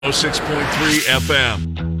106.3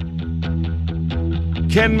 FM.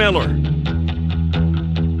 Ken Miller,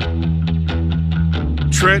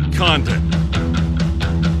 Trent Condon,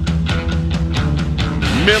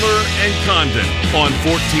 Miller and Condon on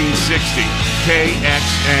 1460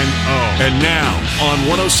 KXNO. And now on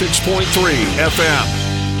 106.3 FM.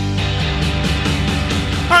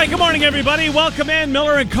 All right, good morning, everybody. Welcome in.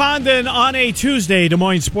 Miller and Condon on a Tuesday. Des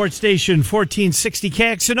Moines Sports Station, 1460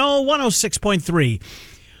 KXNO, 106.3.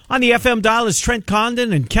 On the FM dial is Trent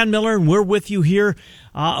Condon and Ken Miller, and we're with you here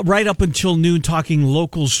right up until noon talking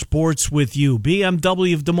local sports with you.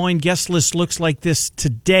 BMW of Des Moines guest list looks like this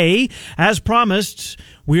today. As promised,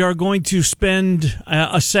 we are going to spend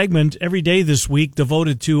a segment every day this week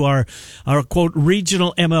devoted to our quote,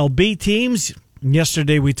 regional MLB teams.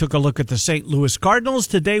 Yesterday, we took a look at the St. Louis Cardinals.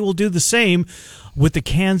 Today, we'll do the same with the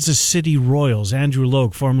Kansas City Royals. Andrew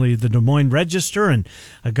Logue, formerly the Des Moines Register, and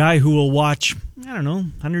a guy who will watch,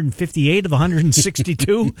 158 of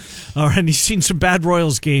 162. And he's seen some bad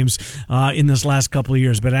Royals games in this last couple of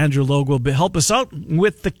years. But Andrew Logue will help us out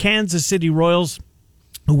with the Kansas City Royals,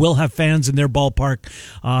 who will have fans in their ballpark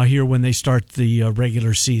here when they start the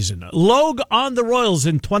regular season. Logue on the Royals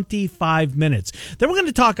in 25 minutes. Then we're going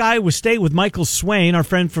to talk Iowa State with Michael Swain, our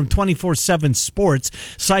friend from 24/7 Sports,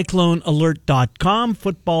 CycloneAlert.com.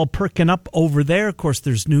 Football perking up over there. Of course,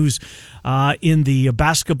 there's news in the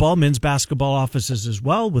men's basketball offices as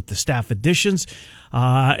well with the staff additions.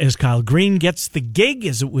 As Kyle Green gets the gig,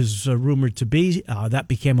 as it was rumored to be. That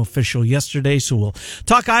became official yesterday, so we'll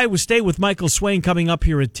talk Iowa State with Michael Swain coming up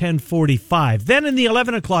here at 10:45. Then in the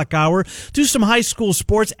 11 o'clock hour, do some high school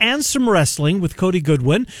sports and some wrestling with Cody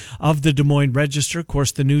Goodwin of the Des Moines Register. Of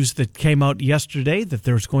course, the news that came out yesterday that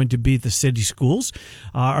there's going to be the city schools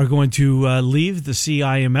are going to leave the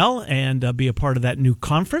CIML and be a part of that new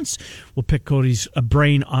conference. We'll pick Cody's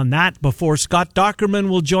brain on that before Scott Dockerman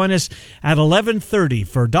will join us at 11:30.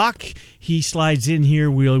 For Doc, he slides in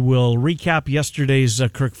here. We'll recap yesterday's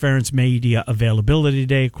Kirk Ferentz Media Availability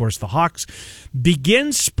Day. Of course, the Hawks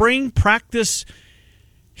begin spring practice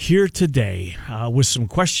here today with some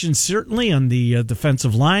questions certainly on the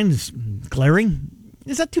defensive line. Glaring.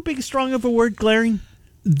 Is that too big a strong of a word, glaring?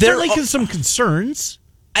 There are some concerns.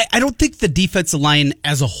 I don't think the defensive line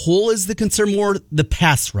as a whole is the concern, more the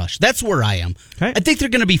pass rush. That's where I am. Okay. I think they're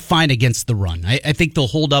going to be fine against the run. I think they'll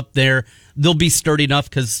hold up there. They'll be sturdy enough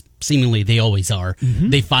because seemingly they always are.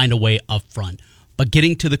 Mm-hmm. They find a way up front. But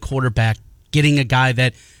getting to the quarterback, getting a guy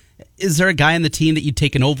that... Is there a guy on the team that you'd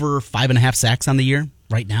taken over 5.5 sacks on the year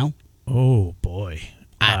right now? Oh, boy.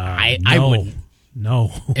 I no. wouldn't.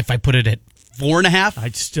 No. If I put it at 4.5?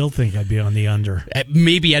 I'd still think I'd be on the under.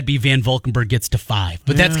 Maybe I'd be Van Valkenburg gets to 5.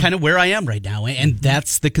 But that's kind of where I am right now. And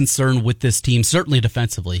that's the concern with this team, certainly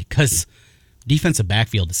defensively, because defensive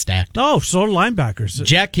backfield is stacked. Oh, so are linebackers.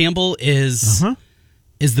 Jack Campbell is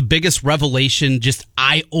the biggest revelation, just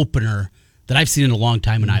eye-opener that I've seen in a long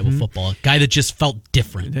time in Iowa football. A guy that just felt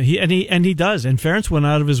different. He does. And Ferentz went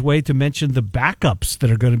out of his way to mention the backups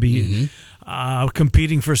that are going to be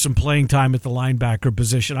competing for some playing time at the linebacker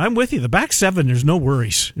position. I'm with you. The back seven, there's no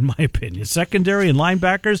worries, in my opinion. Secondary and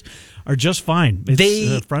linebackers are just fine.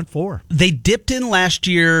 It's front four. They dipped in last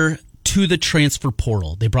year to the transfer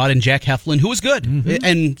portal. They brought in Jack Heflin, who was good. Mm-hmm.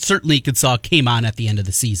 And certainly came on at the end of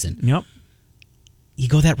the season. Yep. You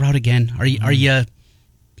go that route again? Are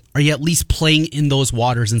you at least playing in those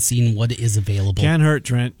waters and seeing what is available? Can't hurt,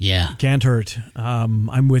 Trent. Yeah. Can't hurt.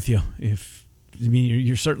 I'm with you.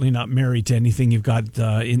 You're certainly not married to anything you've got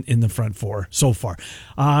in the front four so far.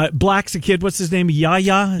 Black's a kid. What's his name?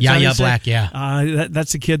 Yaya Black, yeah.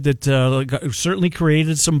 That's a kid that certainly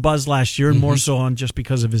created some buzz last year, and more so on just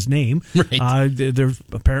because of his name. Right. There's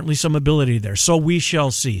apparently some ability there. So we shall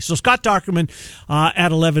see. So Scott Dockerman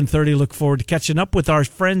at 11:30. Look forward to catching up with our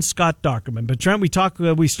friend Scott Dockerman. But Trent, we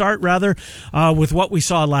start with what we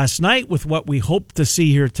saw last night, with what we hope to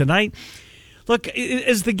see here tonight. Look,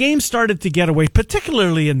 as the game started to get away,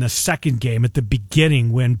 particularly in the second game at the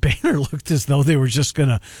beginning when Baylor looked as though they were just going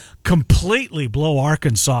to completely blow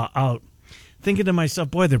Arkansas out, thinking to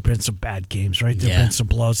myself, boy, there have been some bad games, right? There have been some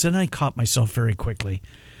blowouts. And I caught myself very quickly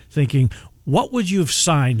thinking, what would you have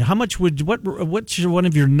signed? How much what one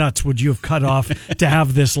of your nuts would you have cut off to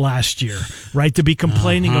have this last year, right? To be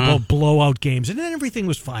complaining about blowout games. And then everything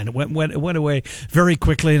was fine. It went away very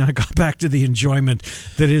quickly, and I got back to the enjoyment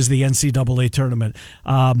that is the NCAA tournament.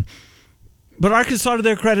 But Arkansas, to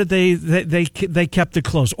their credit, they kept it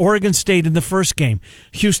close. Oregon State in the first game,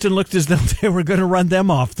 Houston looked as though they were going to run them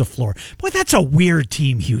off the floor. Boy, that's a weird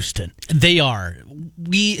team, Houston. They are.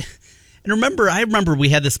 I remember we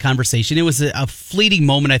had this conversation. It was a fleeting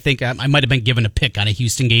moment. I think I might have been given a pick on a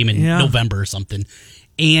Houston game in November or something.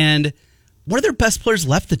 And one of their best players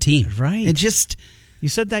left the team. Right. And just... You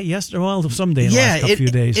said that yesterday, well, someday in the last few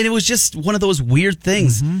days. And it was just one of those weird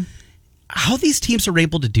things. Mm-hmm. How these teams are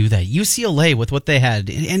able to do that. UCLA with what they had.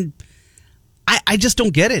 And I just don't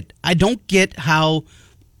get it. I don't get how,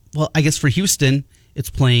 well, I guess for Houston, it's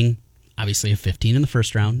playing, obviously, a 15 in the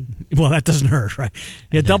first round. Well, that doesn't hurt, right?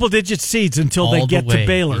 Yeah, double-digit seeds until they get to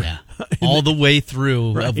Baylor. Yeah. All the way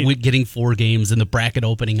through of getting 4 games and the bracket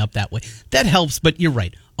opening up that way. That helps, but you're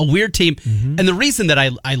right. A weird team. Mm-hmm. And the reason that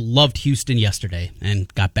I loved Houston yesterday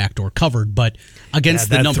and got backdoor covered, but against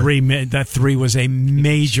the number. That 3 was a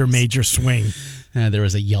major swing. There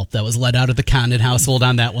was a yelp that was let out of the Condon household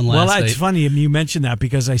on that one last night. Well, it's funny you mentioned that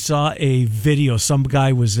because I saw a video. Some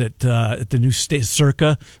guy was at the new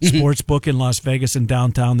Circa Sportsbook in Las Vegas in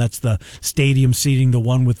downtown. That's the stadium seating, the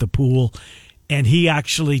one with the pool. And he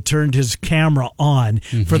actually turned his camera on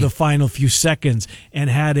for the final few seconds and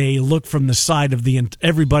had a look from the side of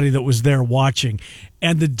everybody that was there watching.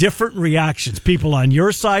 And the different reactions, people on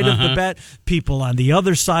your side of the bet, people on the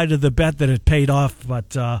other side of the bet that it paid off.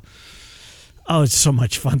 But, it's so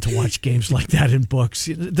much fun to watch games like that in books.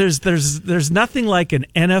 There's nothing like an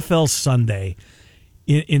NFL Sunday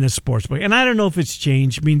in a sports book. And I don't know if it's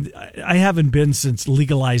changed. I mean, I haven't been since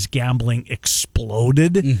legalized gambling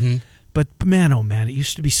exploded. Mm-hmm. But man, oh man, it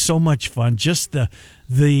used to be so much fun. Just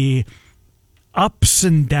the ups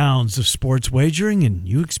and downs of sports wagering, and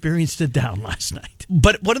you experienced it down last night.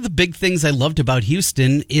 But one of the big things I loved about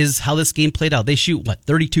Houston is how this game played out. They shoot,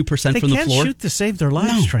 32% from the floor? They can't shoot to save their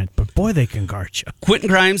lives, Trent, but boy, they can guard you. Quentin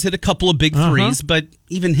Grimes hit a couple of big threes, but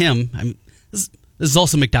even him, I mean, this is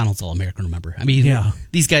also McDonald's All-American, remember? I mean,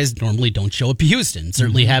 these guys normally don't show up at Houston,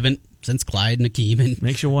 certainly haven't since Clyde and Akeem. And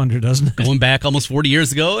makes you wonder, doesn't it? Going back almost 40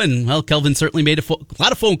 years ago, and, well, Kelvin certainly made a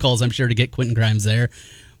lot of phone calls, I'm sure, to get Quentin Grimes there.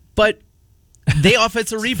 But they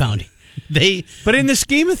offensive rebounding. But in the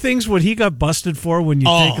scheme of things, what he got busted for when you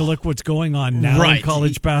take a look what's going on now in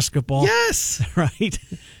college basketball. Yes. Right.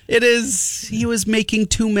 It is. He was making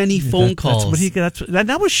too many phone calls.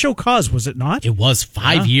 That was show cause, was it not? It was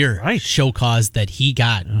 5-year show cause that he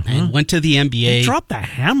got and went to the NBA. They dropped the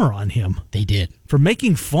hammer on him. They did. For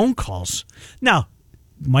making phone calls. Now,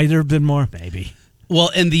 might there have been more? Maybe.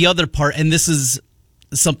 Well, and the other part, and this is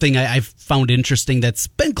something I've found interesting that's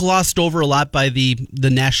been glossed over a lot by the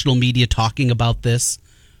national media talking about this,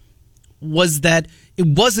 was that it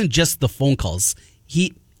wasn't just the phone calls.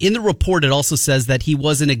 In the report, it also says that he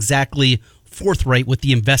wasn't exactly forthright with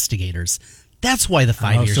the investigators. That's why the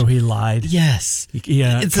 5 years. So he lied. Yes.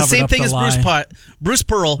 Yeah, it's the same thing as Bruce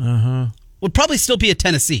Pearl would probably still be at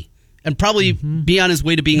Tennessee and probably be on his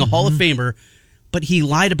way to being a Hall of Famer, but he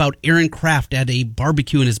lied about Aaron Kraft at a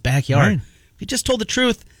barbecue in his backyard. Right. If he just told the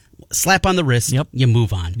truth, slap on the wrist, you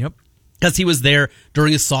move on. Yep. Because he was there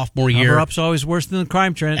during his sophomore year. Cover-up's always worse than the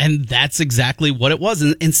crime, Trent. And that's exactly what it was.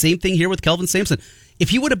 And same thing here with Kelvin Sampson. If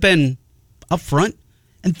he would have been up front,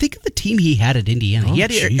 and think of the team he had at Indiana. He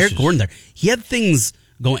had Eric Gordon there. He had things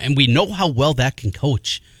going, and we know how well that can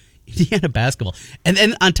coach Indiana basketball. And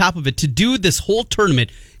then on top of it, to do this whole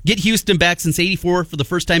tournament, get Houston back since '84 for the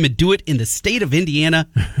first time and do it in the state of Indiana.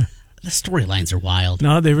 The storylines are wild.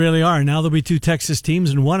 No, they really are. Now there'll be 2 Texas teams,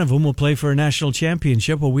 and one of them will play for a national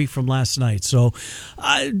championship a week from last night. So,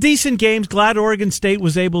 decent games. Glad Oregon State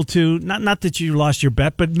was able to, not that you lost your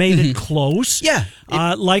bet, but made it close. Yeah.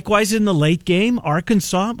 Likewise in the late game,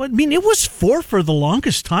 Arkansas. But, I mean, it was 4 for the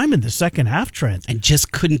longest time in the second half, Trent. And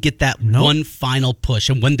just couldn't get that one final push.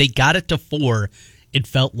 And when they got it to 4, it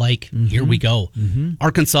felt like, here we go.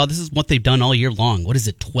 Arkansas, this is what they've done all year long. What is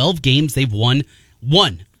it, 12 games they've won?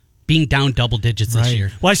 One. Being down double digits this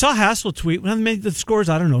year. Well, I saw Hassel tweet when they made the scores,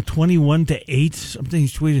 21-8, something he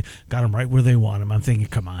tweeted, got them right where they want them. I'm thinking,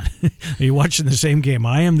 come on. Are you watching the same game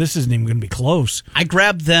I am? This isn't even going to be close. I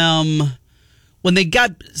grabbed them when they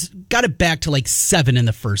got it back to 7 in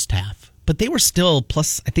the first half. But they were still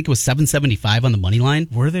plus, I think it was 775 on the money line.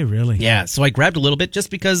 Were they really? Yeah, so I grabbed a little bit just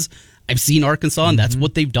because I've seen Arkansas, and that's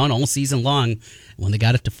what they've done all season long. When they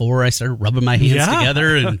got it to 4, I started rubbing my hands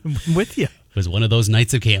together. And I'm with you. It was one of those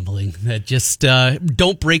nights of gambling that just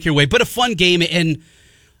don't break your way. But a fun game. And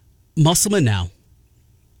Musselman now,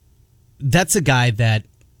 that's a guy that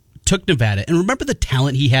took Nevada. And remember the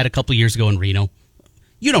talent he had a couple years ago in Reno?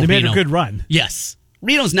 You know, they Reno. made a good run. Yes.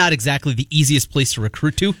 Reno's not exactly the easiest place to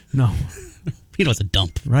recruit to. No. Reno's a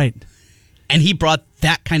dump. Right. And he brought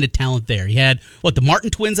that kind of talent there. He had, the Martin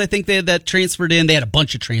twins, I think they had that transferred in. They had a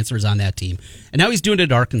bunch of transfers on that team. And now he's doing it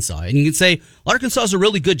at Arkansas. And you can say, Arkansas is a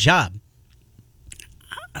really good job.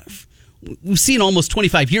 We've seen almost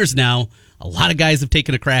 25 years now, a lot of guys have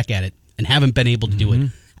taken a crack at it and haven't been able to do it.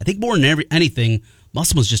 I think more than anything,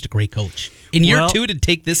 Musselman's just a great coach. In year 2 to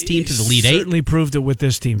take this team to the Elite Eight. Certainly proved it with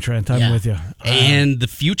this team, Trent. I'm with you. And the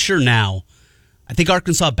future now, I think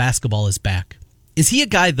Arkansas basketball is back. Is he a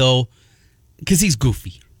guy, though, because he's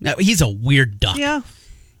goofy. Now, he's a weird duck. Yeah.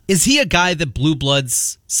 Is he a guy that blue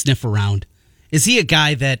bloods sniff around? Is he a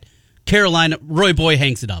guy that Roy Boy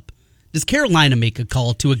hangs it up? Does Carolina make a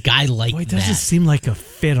call to a guy like that? It doesn't seem like a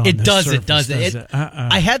fit on the surface. It does.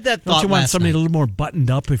 I had that thought. Don't you want last somebody night. a little more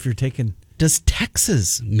buttoned up if you're taking? Does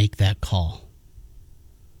Texas make that call?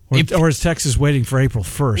 Or is Texas waiting for April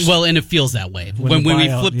 1st? Well, and it feels that way when we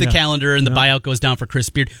flip the calendar and the buyout goes down for Chris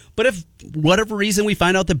Beard. But if whatever reason we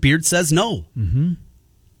find out that Beard says no,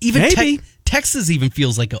 even maybe Texas even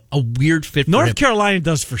feels like a weird fit. For North Carolina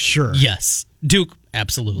does for sure. Yes, Duke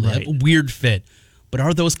absolutely Right. a weird fit. But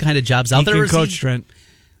are those kind of jobs out there? He can coach, Trent.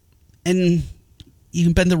 And you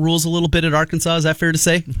can bend the rules a little bit at Arkansas. Is that fair to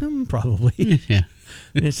say? Probably. Yeah.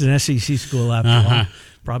 It's an SEC school after all.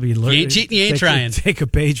 Probably learn. You ain't cheating, you ain't trying. Take a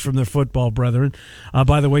page from their football brethren.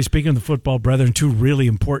 By the way, speaking of the football brethren, 2 really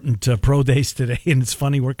important pro days today. And it's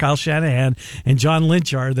funny where Kyle Shanahan and John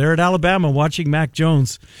Lynch are. They're at Alabama watching Mac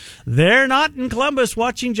Jones. They're not in Columbus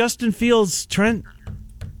watching Justin Fields. Trent.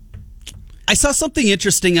 I saw something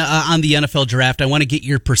interesting on the NFL draft. I want to get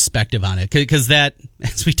your perspective on it because that,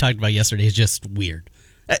 as we talked about yesterday, is just weird.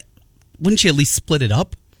 Wouldn't you at least split it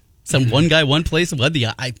up? Send one guy one place and one the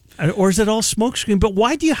or is it all smokescreen? But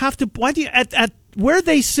why do you have to? Why do you at where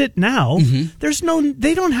they sit now? There's no.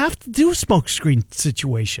 They don't have to do a smokescreen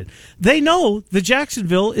situation. They know the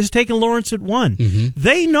Jacksonville is taking Lawrence at 1.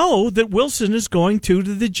 They know that Wilson is going to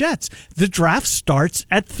the Jets. The draft starts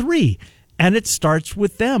at 3. And it starts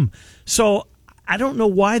with them. So I don't know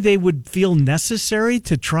why they would feel necessary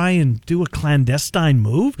to try and do a clandestine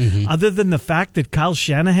move, other than the fact that Kyle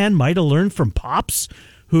Shanahan might have learned from Pops,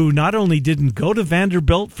 who not only didn't go to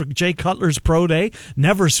Vanderbilt for Jay Cutler's pro day,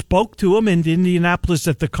 never spoke to him in Indianapolis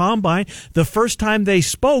at the Combine. The first time they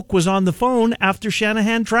spoke was on the phone after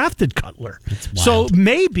Shanahan drafted Cutler. So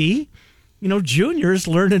maybe, Junior's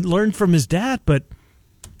learned from his dad, but...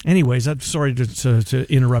 Anyways, I'm sorry to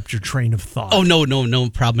interrupt your train of thought. Oh, no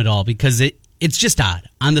problem at all, because it's just odd.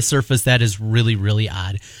 On the surface, that is really, really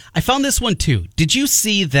odd. I found this one, too. Did you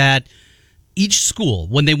see that each school,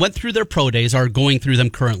 when they went through their pro days, are going through them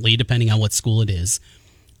currently, depending on what school it is,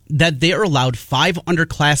 that they are allowed 5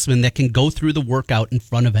 underclassmen that can go through the workout in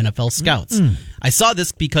front of NFL scouts? I saw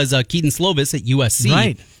this because Keaton Slovis at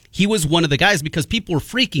USC, he was one of the guys because people were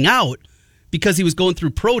freaking out because he was going through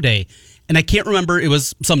pro day. And I can't remember, it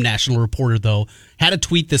was some national reporter, though, had a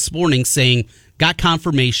tweet this morning saying, got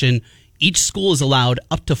confirmation, each school is allowed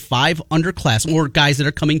up to 5 underclassmen, or guys that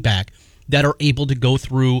are coming back, that are able to go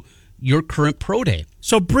through your current pro day.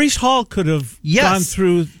 So Breece Hall could have gone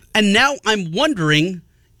through... And now I'm wondering,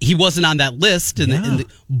 he wasn't on that list,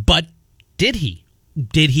 but did he?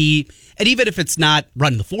 Did he? And even if it's not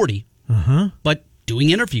running the 40, but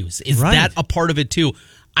doing interviews, is that a part of it, too?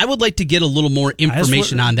 I would like to get a little more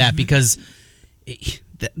information on that because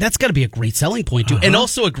that's got to be a great selling point, too. And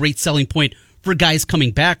also a great selling point for guys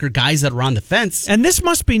coming back or guys that are on the fence. And this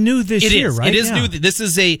must be new this year, right? It is new. This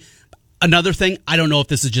is another thing. I don't know if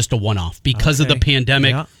this is just a one-off because of the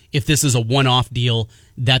pandemic, if this is a one-off deal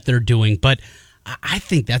that they're doing. But I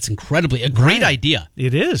think that's a great idea.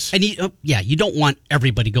 It is. And you don't want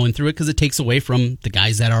everybody going through it because it takes away from the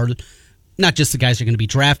guys that are... Not just the guys who are going to be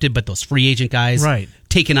drafted, but those free agent guys. Right.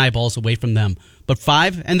 Taking eyeballs away from them. But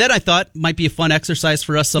 5, and then I thought might be a fun exercise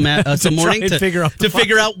for us some morning to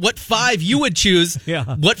figure out what 5 you would choose.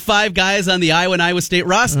 What 5 guys on the Iowa and Iowa State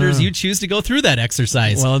rosters you'd choose to go through that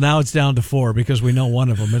exercise. Well, now it's down to 4 because we know one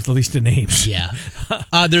of them, at least the names. Yeah.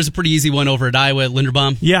 There's a pretty easy one over at Iowa at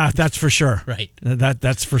Linderbaum. Yeah, that's for sure. Right.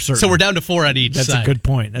 That's for certain. So we're down to 4 on each side. That's a good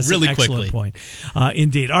point. That's really an excellent quickly. point.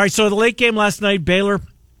 Indeed. All right, so the late game last night, Baylor...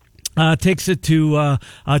 takes it to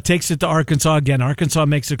Arkansas again. Arkansas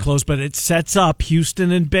makes it close, but it sets up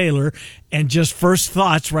Houston and Baylor. And just first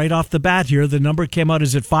thoughts right off the bat here, the number came out,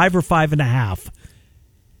 is it 5 or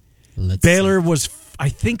 5.5? Baylor was, I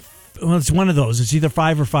think, it's one of those. It's either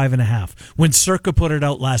 5 or 5.5. When Circa put it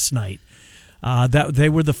out last night, that they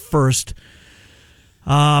were the first.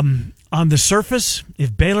 On the surface,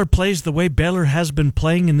 if Baylor plays the way Baylor has been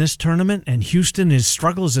playing in this tournament, and Houston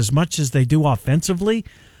struggles as much as they do offensively,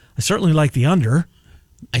 I certainly like the under.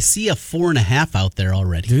 I see a 4.5 out there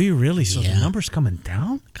already. Do you really? So the number's coming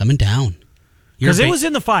down? Coming down. Because it was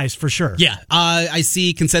in the 5s for sure. Yeah. I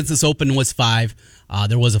see consensus open was 5.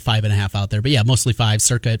 There was a 5.5 out there. But yeah, mostly 5,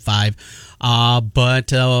 Circa at 5.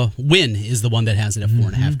 But Win is the one that has it at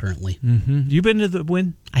 4.5 currently. You been to the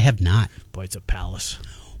Win? I have not. Boy, it's a palace.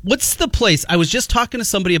 What's the place? I was just talking to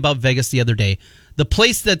somebody about Vegas the other day. the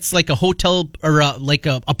place that's like a hotel or like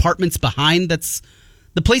apartments behind. That's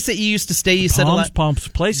the place that you used to stay. You said Palms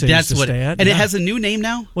Place. That's used to what. stay at. And it has a new name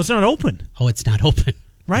now. Well, it's not open. Oh, it's not open.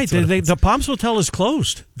 Right. The Palms Hotel is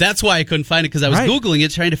closed. That's why I couldn't find it, because I was Googling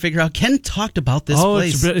it trying to figure out. Ken talked about this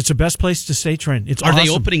place. It's the best place to stay, Trent. It's Are awesome. they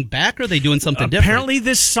opening back, or are they doing something different? Apparently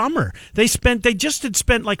this summer. They just had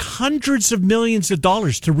spent like hundreds of millions of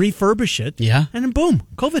dollars to refurbish it. Yeah. And then boom,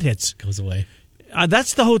 COVID hits. Goes away.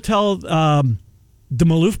 That's the hotel, the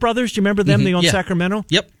Maloof brothers. Do you remember them? Mm-hmm. They own Sacramento?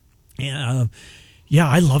 Yep. Yeah,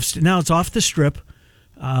 I love now it's off the strip.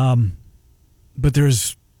 But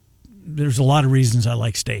there's a lot of reasons I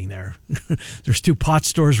like staying there. There's 2 pot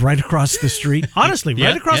stores right across the street. Honestly,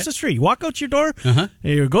 right across the street. You walk out your door,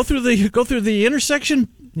 you go through the intersection.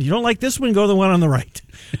 You don't like this one, go to the one on the right.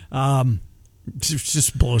 It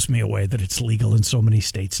just blows me away that it's legal in so many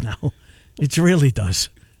states now. It really does.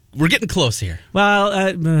 We're getting close here.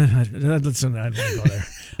 Well, listen, I don't go there.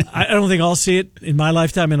 I don't think I'll see it in my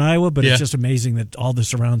lifetime in Iowa, but it's just amazing that all the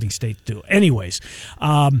surrounding states do. Anyways,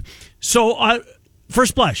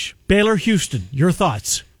 first blush, Baylor, Houston, your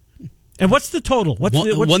thoughts. And what's the total? What's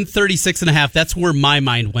 136.5. That's where my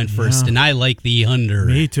mind went first, and I like the under.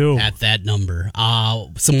 Me too. At that number.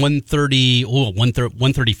 Some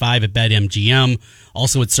 135 at BetMGM,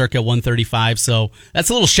 also at Circa 135. So that's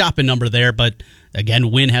a little shopping number there, but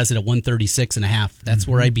again, Wynn has it at 136.5. That's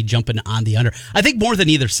where I'd be jumping on the under. I think more than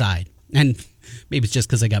either side. And maybe it's just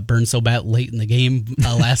because I got burned so bad late in the game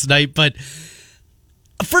last night, but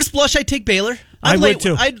first blush, I take Baylor. I'd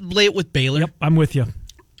lay it with Baylor. Yep, I'm with you.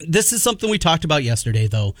 This is something we talked about yesterday,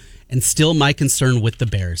 though, and still my concern with the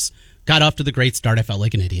Bears. Got off to the great start. I felt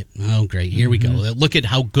like an idiot. Oh, great. Here we go. Look at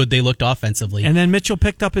how good they looked offensively. And then Mitchell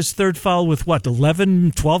picked up his third foul with,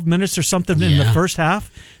 11, 12 minutes or something in the first half?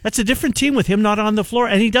 That's a different team with him not on the floor,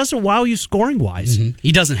 and he doesn't wow you scoring-wise. Mm-hmm.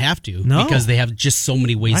 He doesn't have to because they have just so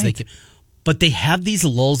many ways they can. But they have these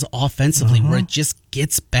lulls offensively where it just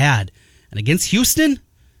gets bad. And against Houston,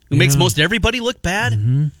 who makes most everybody look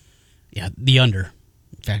bad, the under.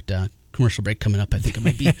 In fact, commercial break coming up. I think I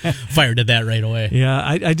might be fired at that right away. Yeah,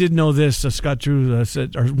 I did know this. Scott Drew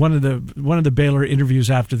said, or one of the Baylor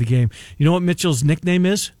interviews after the game. You know what Mitchell's nickname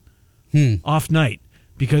is? Off night.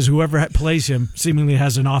 Because whoever plays him seemingly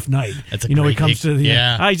has an off night. That's he comes to the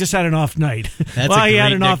I just had an off night. He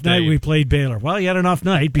had an off night. We played Baylor. Well, he had an off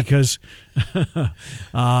night because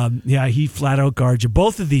he flat out guards you.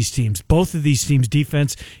 Both of these teams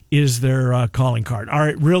defense is their calling card. All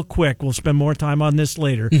right, real quick, we'll spend more time on this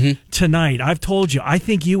later. Tonight, I've told you, I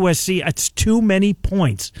think USC, it's too many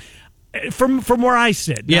points. From where I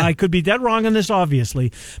sit. Now, I could be dead wrong on this,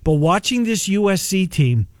 obviously, but watching this USC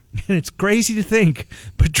team, and it's crazy to think,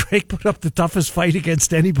 but Drake put up the toughest fight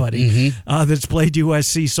against anybody that's played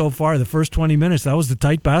USC so far. The first 20 minutes, that was the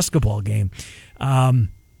tight basketball game.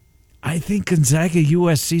 I think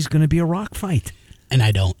Gonzaga-USC is going to be a rock fight. And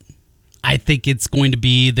I don't. I think it's going to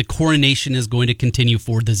be, the coronation is going to continue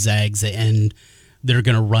for the Zags, and they're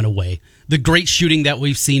going to run away. The great shooting that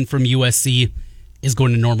we've seen from USC is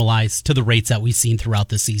going to normalize to the rates that we've seen throughout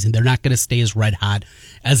the season. They're not going to stay as red hot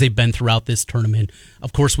as they've been throughout this tournament.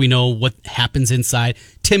 Of course, we know what happens inside.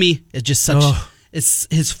 Timmy is just such...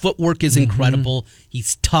 His footwork is incredible.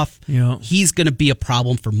 He's tough. Yeah. He's going to be a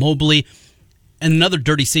problem for Mobley. And another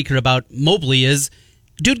dirty secret about Mobley is,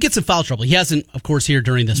 dude gets in foul trouble. He hasn't, of course, here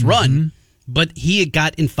during this run, but he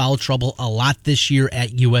got in foul trouble a lot this year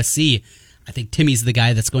at USC. I think Timmy's the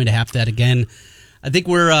guy that's going to have that again. I think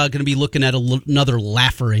we're going to be looking at another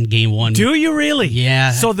laugher in game one. Do you really?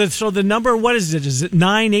 Yeah. So the number, what is it? Is it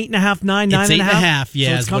 9, 8.5, 9, 9.5? It's 8.5, yeah.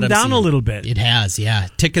 So it's come down a little bit. It has, yeah.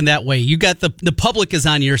 Ticking that way. You got the public is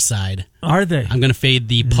on your side. Are they? I'm going to fade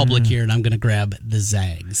the public here, and I'm going to grab the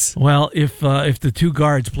Zags. Well, if the two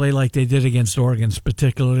guards play like they did against Oregon,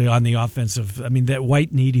 particularly on the offensive, I mean, that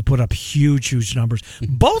White and Edey put up huge numbers.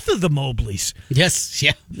 Both of the Mobleys. Yes,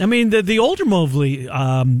 yeah. I mean, the older Mobley,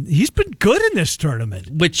 he's been good in this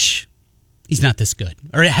tournament. Which, he's not this good.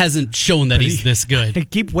 Or it hasn't shown that he's this good. I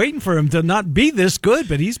keep waiting for him to not be this good,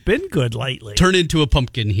 but he's been good lately. Turn into a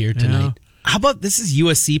pumpkin here tonight. Yeah. How about this is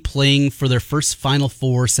USC playing for their first Final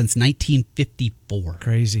Four since 1954.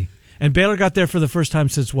 Crazy. And Baylor got there for the first time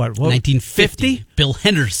since what? 1950. Bill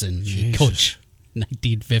Henderson, coach.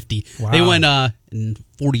 1950. Wow. They went in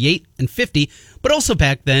 48 and 50, but also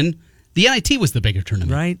back then, the NIT was the bigger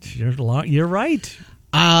tournament. Right. You're right.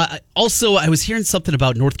 Also, I was hearing something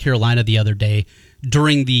about North Carolina the other day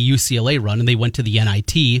during the UCLA run, and they went to the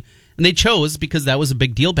NIT, and they chose because that was a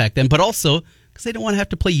big deal back then, but also because they don't want to have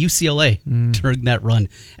to play UCLA during that run.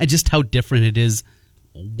 And just how different it is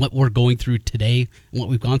what we're going through today and what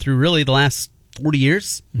we've gone through really the last 40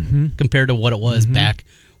 years compared to what it was back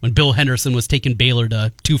when Bill Henderson was taking Baylor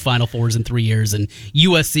to 2 Final Fours in 3 years, and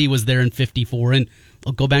USC was there in 54. And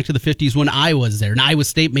I'll go back to the 50s when I was there, and Iowa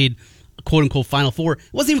State made a quote-unquote Final Four. It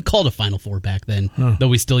wasn't even called a Final Four back then, though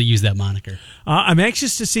we still use that moniker. I'm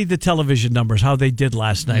anxious to see the television numbers, how they did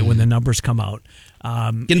last night when the numbers come out.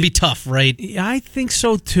 Going to be tough, right? Yeah, I think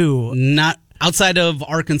so, too. Not outside of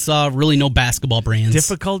Arkansas, really no basketball brands.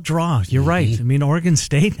 Difficult draw. You're right. I mean, Oregon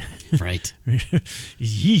State. Right.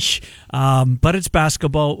 Yeesh. But it's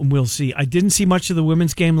basketball, and we'll see. I didn't see much of the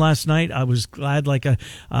women's game last night. I was glad, like a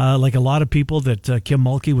lot of people, that Kim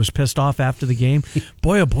Mulkey was pissed off after the game.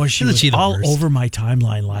 Boy, oh boy, she was all over my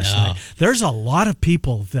timeline last night. There's a lot of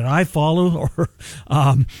people that I follow or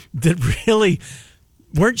that really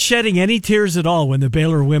weren't shedding any tears at all when the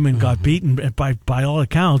Baylor women got beaten by all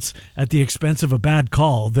accounts at the expense of a bad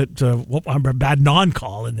call, a bad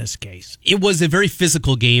non-call in this case. It was a very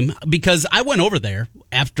physical game because I went over there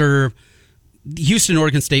after Houston,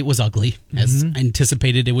 Oregon State was ugly, as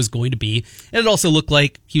anticipated it was going to be. And it also looked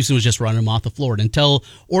like Houston was just running them off the floor. And until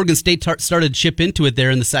Oregon State started to chip into it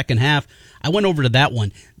there in the second half, I went over to that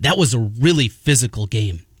one. That was a really physical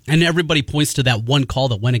game. And everybody points to that one call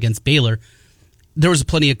that went against Baylor. There was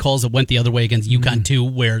plenty of calls that went the other way against UConn, too,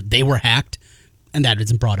 where they were hacked, and that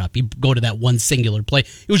isn't brought up. You go to that one singular play.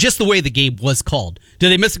 It was just the way the game was called. Did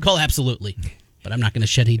they miss a call? Absolutely. But I'm not going to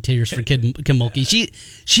shed any tears for Kim Mulkey.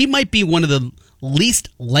 She might be one of the least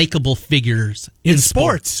likable figures in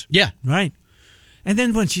sports. Yeah. Right. And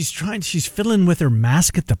then when she's fiddling with her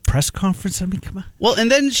mask at the press conference. I mean, come on. Well,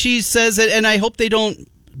 and then she says it, and I hope they don't.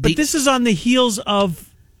 But this is on the heels of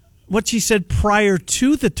what she said prior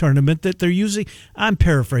to the tournament that they're using. I'm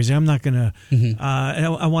paraphrasing. I'm not going to.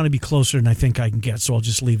 I want to be closer than I think I can get, so I'll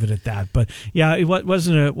just leave it at that. But yeah, it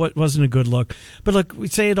wasn't a good look. But look, we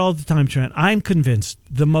say it all the time, Trent. I'm convinced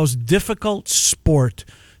the most difficult sport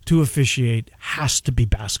to officiate has to be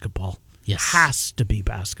basketball. Yes, has to be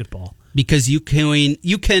basketball because you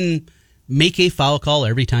can make a foul call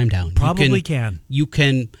every time down. Probably can. You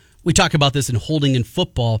can. We talk about this in holding in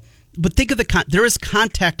football. But think of there is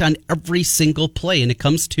contact on every single play, and it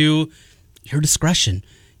comes to your discretion.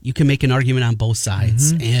 You can make an argument on both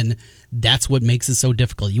sides, and that's what makes it so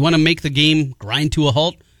difficult. You want to make the game grind to a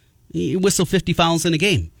halt, you whistle 50 fouls in a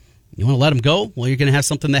game. You want to let them go? Well, you're going to have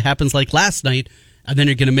something that happens like last night, and then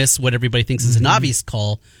you're going to miss what everybody thinks is an obvious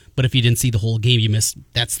call. But if you didn't see the whole game, you missed.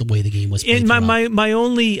 That's the way the game was played. My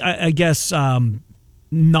only, I guess,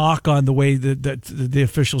 knock on the way that the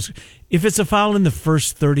officials, if it's a foul in the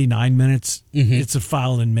first 39 minutes, it's a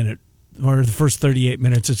foul in minute, or the first 38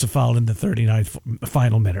 minutes, it's a foul in the 39th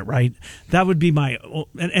final minute, right? That would be my,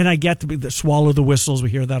 and I get to swallow the whistles. We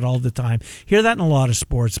hear that all the time. Hear that in a lot of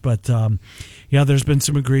sports, but there's been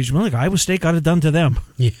some egregious. Well, like Iowa State got it done to them.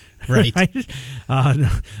 Yeah. Right.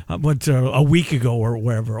 A week ago or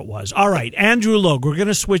wherever it was. All right, Andrew Logue, we're going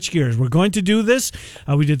to switch gears. We're going to do this.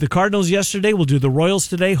 We did the Cardinals yesterday. We'll do the Royals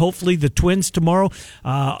today. Hopefully the Twins tomorrow.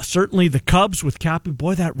 Certainly the Cubs with Cappy.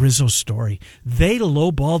 Boy, that Rizzo story. They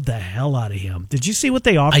lowballed the hell out of him. Did you see what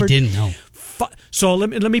they offered? I didn't know. So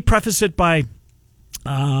let me preface it by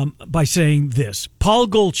saying this. Paul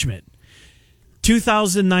Goldschmidt,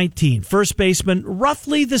 2019, first baseman,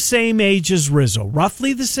 roughly the same age as Rizzo,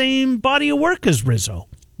 roughly the same body of work as Rizzo,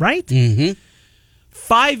 right?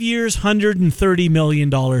 5 years, $130 million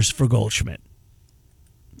for Goldschmidt.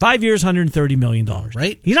 5 years, $130 million.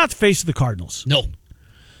 Right. He's not the face of the Cardinals. No.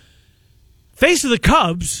 Face of the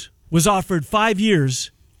Cubs was offered 5 years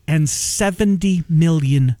and $70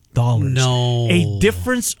 million. No. A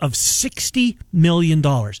difference of $60 million.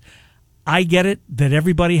 I get it that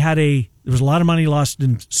everybody there was a lot of money lost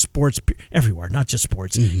in sports everywhere, not just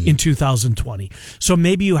sports, in 2020. So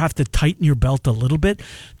maybe you have to tighten your belt a little bit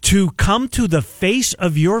to come to the face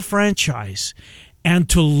of your franchise and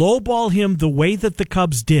to lowball him the way that the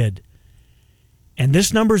Cubs did. And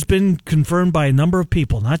this number's been confirmed by a number of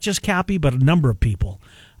people, not just Cappy, but a number of people.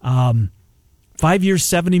 5 years,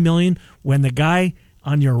 $70 million, when the guy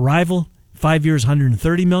on your rival, 5 years,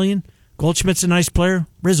 $130 million. Goldschmidt's a nice player.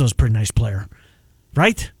 Rizzo's a pretty nice player.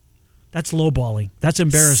 Right? That's lowballing. That's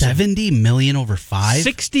embarrassing. $70 million over 5?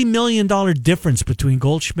 $60 million difference between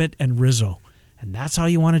Goldschmidt and Rizzo. And that's how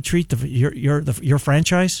you want to treat your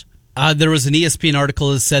franchise? There was an ESPN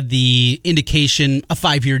article that said the indication, a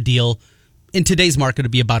 5-year deal, in today's market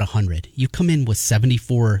would be about 100. You come in with 70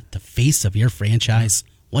 for the face of your franchise.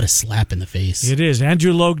 What a slap in the face. It is.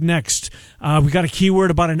 Andrew Logue next. We got a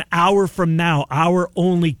keyword about an hour from now. Our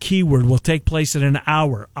only keyword will take place in an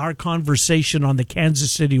hour. Our conversation on the Kansas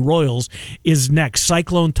City Royals is next.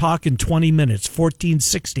 Cyclone Talk in 20 minutes.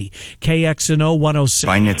 1460 KXNO 106.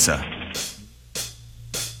 By NHTSA.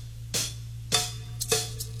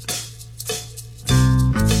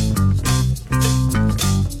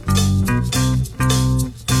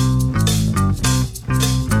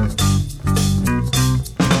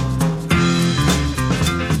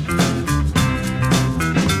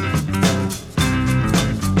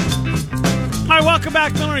 Welcome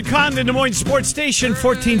back, Miller and Condon, Des Moines Sports Station,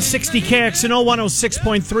 1460 KXNO,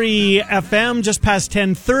 106.3 FM, just past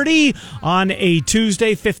 10:30 on a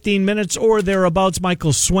Tuesday, 15 minutes or thereabouts.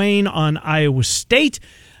 Michael Swain on Iowa State.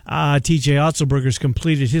 TJ Otzelberger's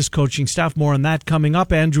completed his coaching staff. More on that coming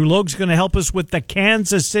up. Andrew Logue's going to help us with the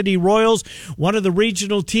Kansas City Royals, one of the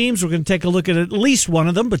regional teams. We're going to take a look at least one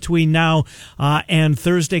of them between now and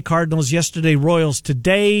Thursday. Cardinals yesterday, Royals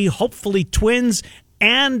today, hopefully Twins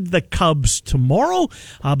and the Cubs tomorrow.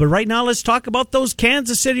 But right now, let's talk about those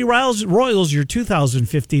Kansas City Royals, your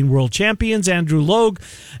 2015 world champions. Andrew Logue,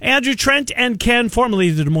 Andrew, Trent, and Ken, formerly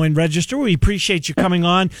the Des Moines Register. We appreciate you coming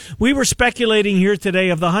on. We were speculating here today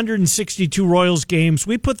of the 162 Royals games.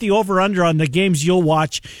 We put the over-under on the games you'll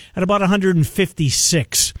watch at about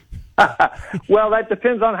 156. Well, that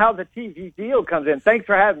depends on how the TV deal comes in. Thanks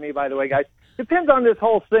for having me, by the way, guys. Depends on this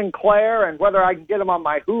whole Sinclair and whether I can get them on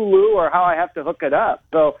my Hulu or how I have to hook it up.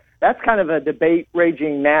 So that's kind of a debate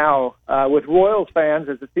raging now with Royals fans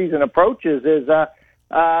as the season approaches, is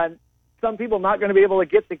some people not going to be able to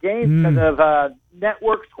get the games because of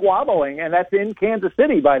network squabbling, and that's in Kansas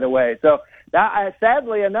City, by the way. So that,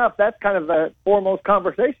 sadly enough, that's kind of the foremost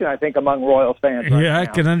conversation, I think, among Royals fans right now. I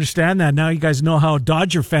can understand that. Now you guys know how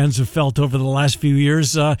Dodger fans have felt over the last few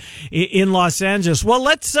years in Los Angeles. Well,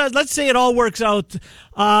 let's say it all works out.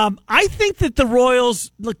 I think that the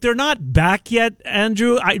Royals, look, they're not back yet,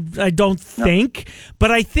 Andrew. I don't think,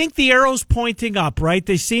 but I think the arrow's pointing up, right?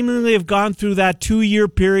 They seemingly have gone through that 2-year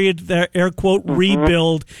period, their air quote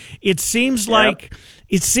rebuild. It seems like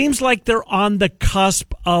they're on the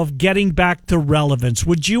cusp of getting back to relevance.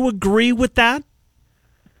 Would you agree with that?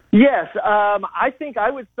 Yes, I think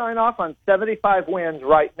I would sign off on 75 wins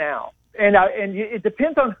right now. And it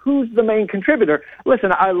depends on who's the main contributor.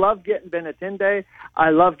 Listen, I love getting Benintendi. I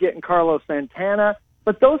love getting Carlos Santana.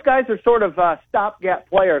 But those guys are sort of stopgap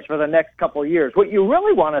players for the next couple of years. What you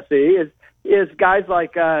really want to see is guys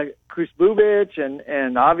like Chris Bubich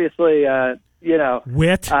and obviously,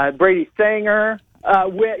 Witt. Brady Sanger.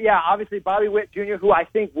 Obviously Bobby Witt Jr., who I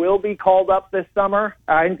think will be called up this summer.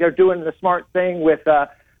 I think they're doing the smart thing with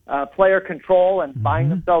player control and buying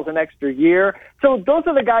themselves an extra year. So those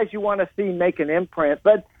are the guys you want to see make an imprint.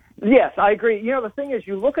 But, yes, I agree. The thing is,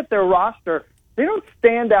 you look at their roster, they don't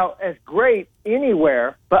stand out as great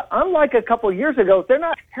anywhere. But unlike a couple years ago, they're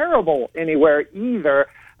not terrible anywhere either.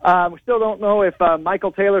 We still don't know if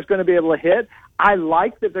Michael Taylor's going to be able to hit. I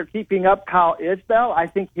like that they're keeping up Kyle Isbell. I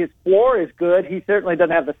think his floor is good. He certainly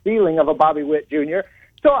doesn't have the ceiling of a Bobby Witt Jr.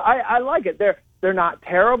 So I like it. They're not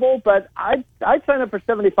terrible, but I'd sign up for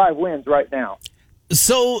 75 wins right now.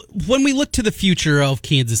 So when we look to the future of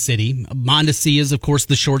Kansas City, Mondesi is, of course,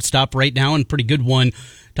 the shortstop right now, and pretty good one.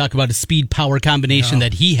 Talk about a speed-power combination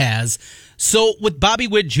that he has. So with Bobby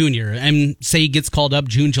Witt Jr., and say he gets called up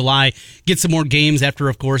June, July, gets some more games after,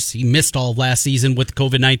 of course, he missed all of last season with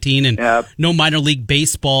COVID-19 and no minor league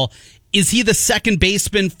baseball. Is he the second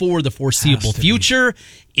baseman for the foreseeable future?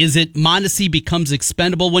 Is it Mondesi becomes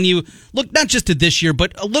expendable? When you look not just to this year,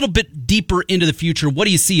 but a little bit deeper into the future, what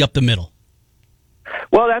do you see up the middle?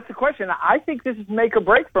 Well, that's the question. I think this is make or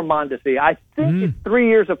break for Mondesi. I think it's 3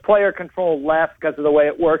 years of player control left because of the way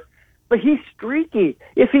it works. But he's streaky.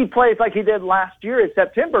 If he plays like he did last year in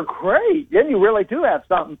September, great. Then you really do have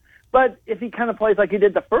something. But if he kind of plays like he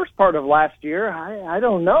did the first part of last year, I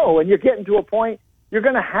don't know. And you're getting to a point you're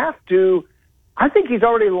going to have to – I think he's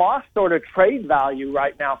already lost sort of trade value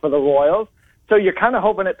right now for the Royals. So you're kind of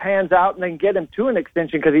hoping it pans out and then get him to an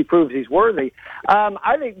extension because he proves he's worthy.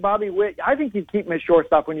 I think Bobby Witt, I think you'd keep him as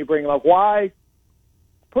shortstop when you bring him up. Why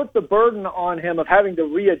put the burden on him of having to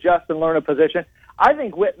readjust and learn a position? I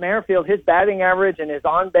think Whit Merrifield, his batting average and his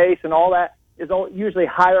on base and all that is usually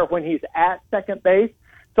higher when he's at second base.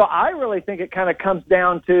 So I really think it kind of comes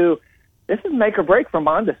down to this is make or break for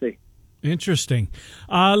Mondesi. Interesting.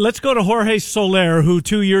 Let's go to Jorge Soler, who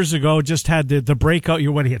 2 years ago just had the breakout.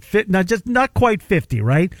 What he hit, not quite 50,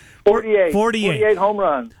 right? 48 home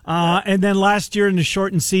runs. And then last year in the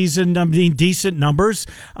shortened season, decent numbers.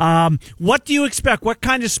 What do you expect? What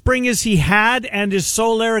kind of spring has he had? And is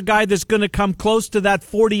Soler a guy that's going to come close to that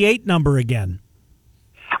 48 number again?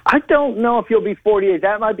 I don't know if he'll be 48.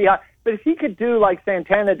 That might be high. But if he could do like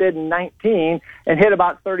Santana did in 19 and hit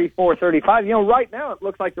about 34, 35, right now it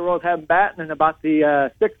looks like the Royals have him batting in about the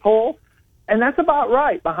sixth hole. And that's about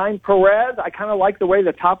right. Behind Perez, I kind of like the way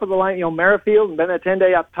the top of the line, Merrifield and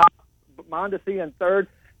Benintendi up top, Mondesi in third.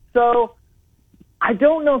 So I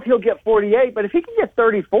don't know if he'll get 48, but if he can get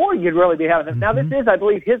 34, you'd really be having him. Now, this is, I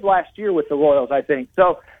believe, his last year with the Royals, I think.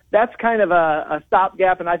 So that's kind of a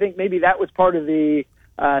stopgap, and I think maybe that was part of the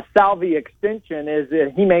Salvi extension is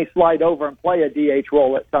that he may slide over and play a DH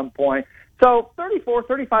role at some point. So 34,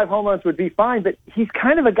 35 home runs would be fine, but he's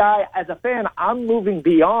kind of a guy, as a fan, I'm moving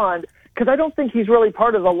beyond because I don't think he's really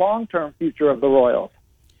part of the long-term future of the Royals.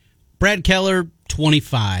 Brad Keller,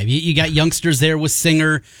 25. You got youngsters there with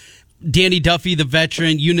Singer, Danny Duffy, the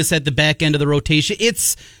veteran, Eunice at the back end of the rotation.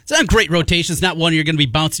 It's not a great rotation. It's not one you're going to be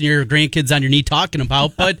bouncing your grandkids on your knee talking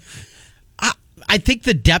about, but I think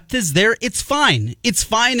the depth is there. It's fine. It's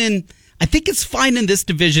fine, and I think it's fine in this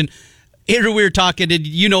division. Andrew, we were talking, and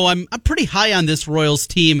I'm pretty high on this Royals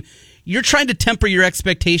team. You're trying to temper your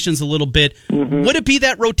expectations a little bit. Mm-hmm. Would it be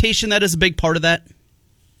that rotation that is a big part of that?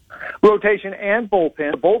 Rotation and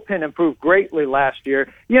bullpen. The bullpen improved greatly last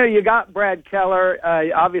year. You got Brad Keller.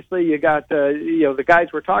 Obviously, you got the guys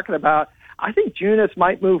we're talking about. I think Junis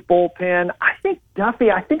might move bullpen. I think Duffy.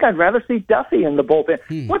 I think I'd rather see Duffy in the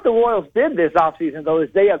bullpen. What the Royals did this offseason, though,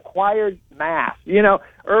 is they acquired mass.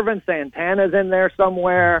 Irvin Santana's in there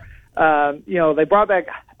somewhere. They brought back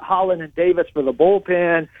Holland and Davis for the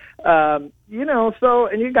bullpen. And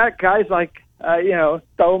you got guys like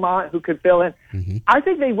Thomont who could fill in. Mm-hmm. I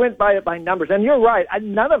think they went by numbers. And you're right.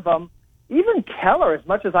 None of them, even Keller, as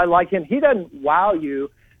much as I like him, he doesn't wow you.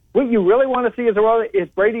 What you really want to see as a Royal is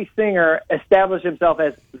Brady Singer establish himself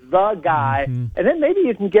as the guy. Mm-hmm. And then maybe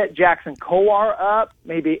you can get Jackson Kowar up.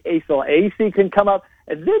 Maybe Acel AC can come up.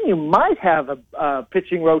 And then you might have a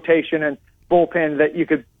pitching rotation and bullpen that you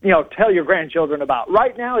could, tell your grandchildren about.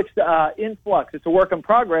 Right now, it's in flux. It's a work in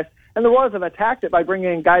progress. And the Royals have attacked it by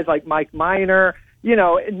bringing in guys like Mike Minor,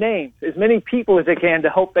 names, as many people as they can to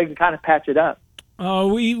hope they can kind of patch it up.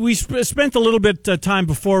 We spent a little bit time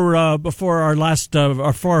before our last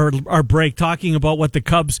for our break talking about what the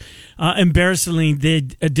Cubs embarrassingly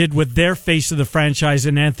did with their face of the franchise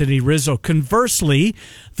in Anthony Rizzo. Conversely,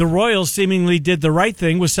 the Royals seemingly did the right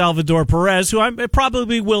thing with Salvador Perez, who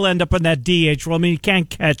probably will end up in that DH role. I mean, he can't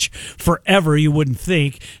catch forever, you wouldn't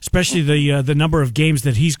think, especially the number of games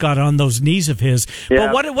that he's got on those knees of his.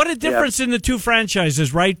 Yeah. But what a difference in the two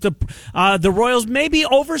franchises, right? The Royals maybe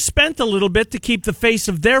overspent a little bit to keep the face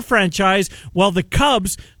of their franchise, while the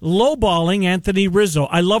Cubs lowballing Anthony Rizzo.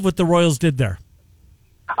 I love what the Royals did there.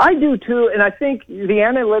 I do too, and I think the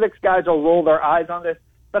analytics guys will roll their eyes on this,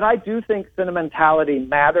 but I do think sentimentality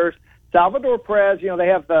matters. Salvador Perez, they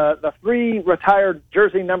have the 3 retired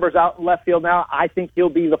jersey numbers out in left field now. I think he'll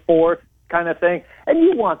be the 4th kind of thing, and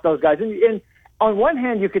you want those guys. And on one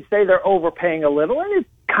hand, you could say they're overpaying a little, and it's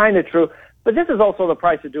kind of true. But this is also the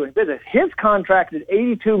price of doing business. His contract at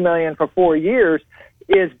 $82 million for 4 years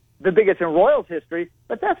is the biggest in Royals history,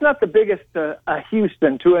 but that's not the biggest to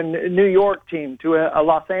Houston, to a New York team, to a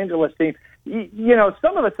Los Angeles team.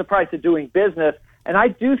 Some of it's the price of doing business, and I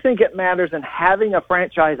do think it matters in having a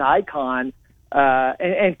franchise icon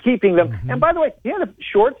and keeping them. Mm-hmm. And by the way, he had a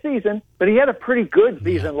short season, but he had a pretty good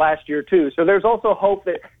season last year too. So there's also hope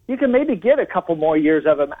that you can maybe get a couple more years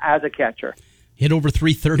of him as a catcher. Hit over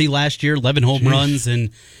 330 last year, 11 home runs, and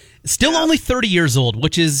still only 30 years old,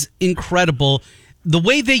 which is incredible. The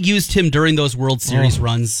way they used him during those World Series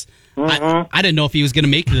runs, I didn't know if he was going to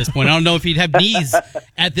make it to this point. I don't know if he'd have knees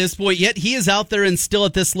at this point, yet he is out there and still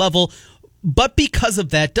at this level. But because of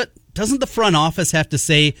that, doesn't the front office have to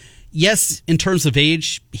say, yes, in terms of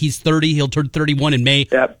age, he's 30, he'll turn 31 in May,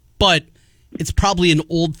 but it's probably an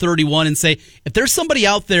old 31, and say, if there's somebody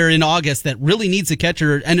out there in August that really needs a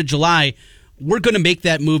catcher end of July, we're going to make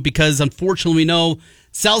that move because, unfortunately, we know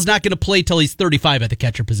Sal's not going to play till he's 35 at the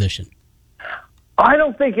catcher position. I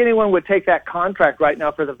don't think anyone would take that contract right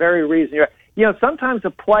now for the very reason. Sometimes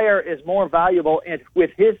a player is more valuable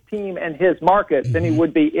with his team and his market than he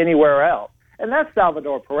would be anywhere else. And that's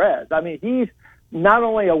Salvador Perez. I mean, he's not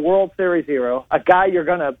only a World Series hero, a guy you're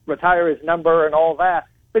going to retire his number and all that,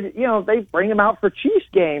 but, they bring him out for Chiefs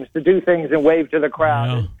games to do things and wave to the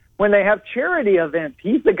crowd. Yeah. When they have charity events,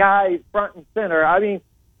 he's the guy front and center. I mean,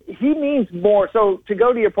 he means more. So to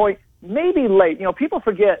go to your point, maybe late. People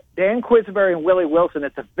forget Dan Quisbury and Willie Wilson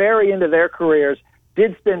at the very end of their careers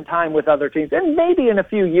did spend time with other teams. And maybe in a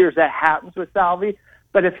few years that happens with Salvi.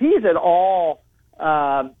 But if he's at all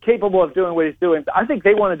capable of doing what he's doing, I think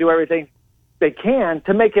they want to do everything they can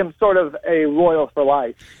to make him sort of a Royal for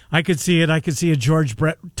life. I could see it. I could see a George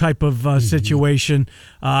Brett type of situation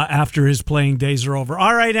after his playing days are over.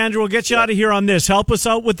 All right, Andrew, we'll get you out of here on this. Help us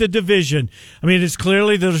out with the division. I mean, it's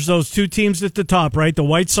clearly there's those two teams at the top, right? The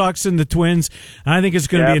White Sox and the Twins. And I think it's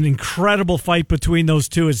going to be an incredible fight between those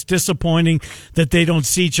two. It's disappointing that they don't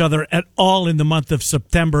see each other at all in the month of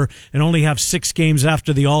September and only have 6 games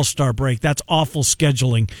after the All-Star break. That's awful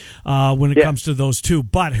scheduling when it comes to those two.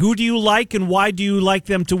 But who do you like, and why do you like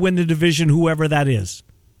them to win the division, whoever that is?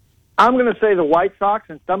 I'm going to say the White Sox,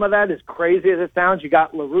 and some of that is crazy as it sounds. You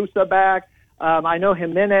got La Russa back. I know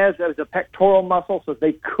Jimenez has a pectoral muscle, so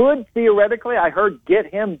they could theoretically, I heard, get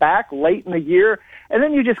him back late in the year. And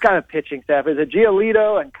then you just got a pitching staff. Is it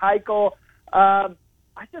Giolito and Keuchel?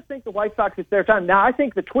 I just think the White Sox, it's their time. Now, I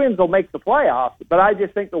think the Twins will make the playoffs, but I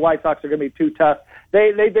just think the White Sox are going to be too tough.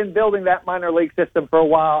 They've been building that minor league system for a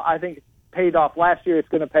while. I think it's paid off last year. It's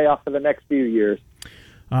going to pay off for the next few years.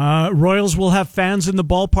 Royals will have fans in the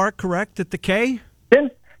ballpark, correct, at the K?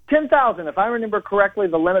 10,000. If I remember correctly,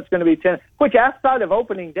 the limit's going to be 10, which outside of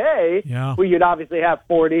opening day, where you'd obviously have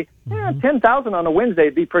 40, 10,000 on a Wednesday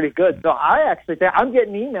would be pretty good. So I actually think, I'm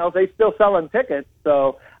getting emails, they're still selling tickets.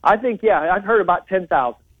 So I think, I've heard about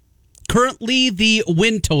 10,000. Currently, the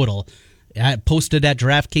win total posted at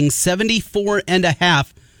DraftKings,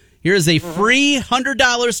 74.5. Here's a free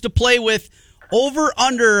 $100 to play with. Over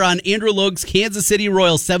under on Andrew Logue's Kansas City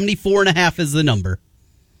Royals, 74.5 is the number.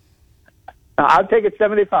 I'll take it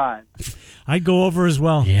 75. I'd go over as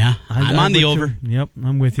well. Yeah, I'm on the over. Yep,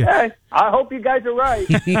 I'm with you. Hey, I hope you guys are right.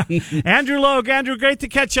 Andrew Logue. Andrew, great to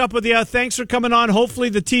catch up with you. Thanks for coming on. Hopefully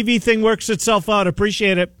the TV thing works itself out.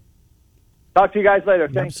 Appreciate it. Talk to you guys later.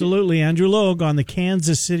 Thank Absolutely. you. Andrew Logue on the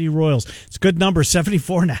Kansas City Royals. It's a good number,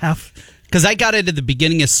 74.5. Because I got it at the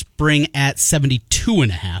beginning of spring at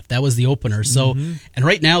 72.5. That was the opener. So, and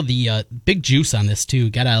right now the big juice on this too.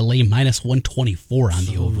 Got to lay minus 124 on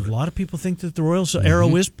the over. A lot of people think that the Royals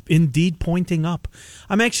arrow is indeed pointing up.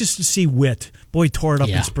 I'm anxious to see Witt. Boy, tore it up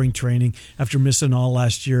in spring training after missing all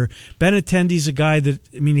last year. Benintendi's a guy that,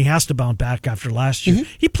 he has to bounce back after last year.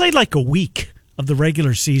 He played like a week of the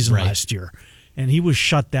regular season last year, and he was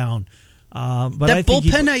shut down. But that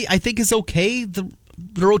bullpen, I think, is okay. The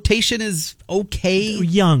rotation is okay.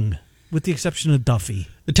 Young, with the exception of Duffy.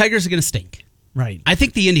 The Tigers are going to stink. Right. I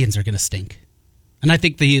think the Indians are going to stink. And I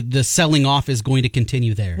think the selling off is going to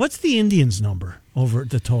continue there. What's the Indians' number over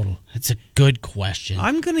the total? That's a good question.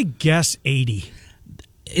 I'm going to guess 80.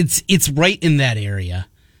 It's right in that area.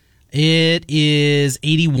 It is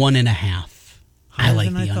 81.5. I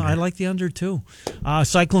like the under. I like the under, too.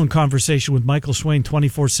 Cyclone Conversation with Michael Swain,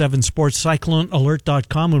 24/7 Sports,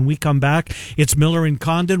 CycloneAlert.com. When we come back, it's Miller and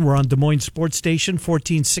Condon. We're on Des Moines Sports Station,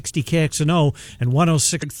 1460 KXNO and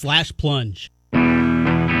 106. Flash plunge.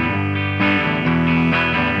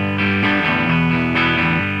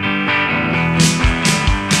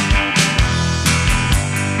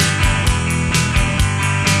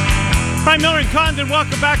 Hi, Miller and Condon.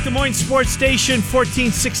 Welcome back to Des Moines Sports Station,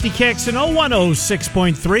 1460 KXNO,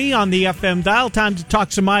 106.3 on the FM dial. Time to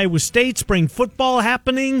talk some Iowa State. Spring football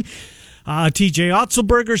happening. TJ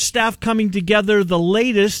Otzelberger's staff coming together. The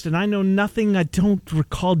latest, and I know nothing, I don't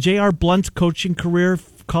recall, J.R. Blunt's coaching career,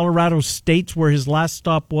 Colorado State's where his last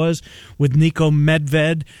stop was with Nico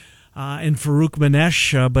Medved and Farouk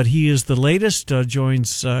Manesh, but he is the latest,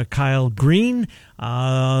 joins Kyle Green.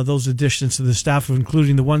 Those additions to the staff,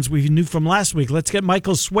 including the ones we knew from last week. Let's get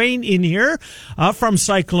Michael Swain in here from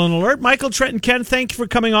Cyclone Alert. Michael, Trent, and Ken, thank you for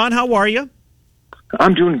coming on. How are you?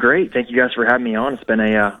 I'm doing great. Thank you guys for having me on. It's been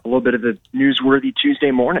a little bit of a newsworthy Tuesday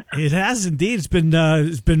morning. It has indeed. It's been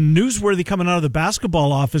newsworthy coming out of the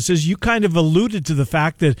basketball offices. You kind of alluded to the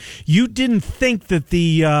fact that you didn't think that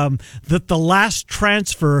the last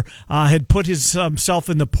transfer had put himself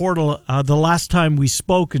in the portal the last time we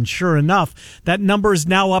spoke, and sure enough, that number is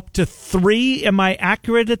now up to 3. Am I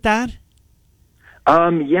accurate at that?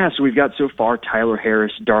 So we've got so far Tyler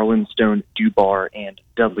Harris, Darlin Stone, Dubar, and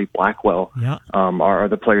Dudley Blackwell are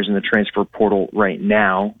the players in the transfer portal right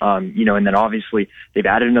now. And then obviously they've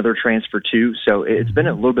added another transfer too. So it's been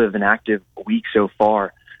a little bit of an active week so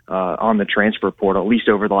far on the transfer portal, at least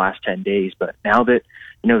over the last 10 days. But now that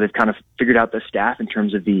they've kind of figured out the staff in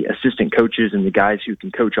terms of the assistant coaches and the guys who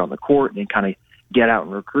can coach on the court and kind of get out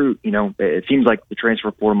and recruit, it seems like the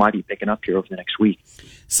transfer portal might be picking up here over the next week.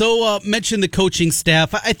 So mention the coaching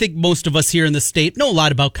staff. I think most of us here in the state know a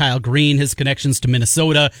lot about Kyle Green, his connections to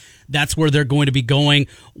Minnesota. That's where they're going to be going.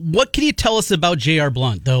 What can you tell us about J.R.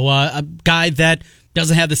 Blunt, though? A guy that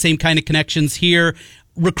doesn't have the same kind of connections here,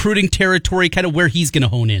 recruiting territory, kind of where he's going to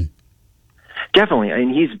hone in. Definitely. I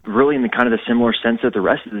mean, he's really in the kind of the similar sense that the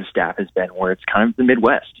rest of the staff has been, where it's kind of the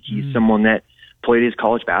Midwest. He's someone that played his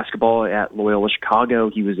college basketball at Loyola Chicago.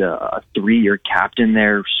 He was a 3-year captain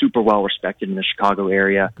there, super well respected in the Chicago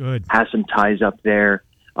area. Good. Has some ties up there.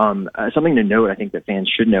 Something to note, I think that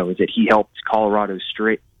fans should know, is that he helped Colorado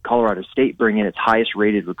State bring in its highest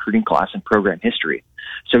rated recruiting class in program history.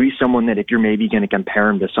 So he's someone that if you're maybe going to compare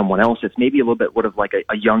him to someone else, it's maybe a little bit what of like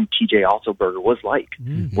a young TJ Otzelberger was like,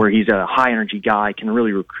 where he's a high energy guy, can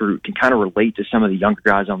really recruit, can kind of relate to some of the younger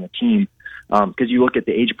guys on the team. Because you look at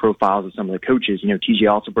the age profiles of some of the coaches, TJ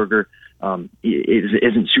Otzelberger,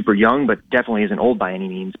 isn't super young, but definitely isn't old by any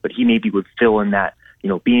means. But he maybe would fill in that,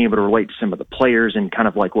 being able to relate to some of the players and kind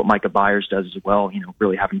of like what Micah Byers does as well,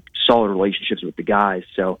 really having solid relationships with the guys.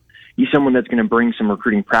 So he's someone that's going to bring some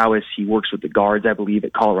recruiting prowess. He works with the guards, I believe,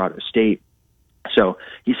 at Colorado State. So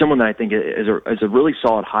he's someone that I think is a really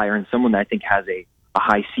solid hire and someone that I think has a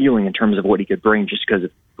high ceiling in terms of what he could bring just because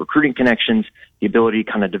of recruiting connections, the ability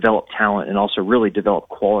to kind of develop talent, and also really develop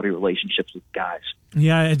quality relationships with guys.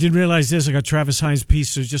 Yeah, I didn't realize this. I got Travis Hines'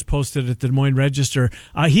 piece that was just posted at the Des Moines Register.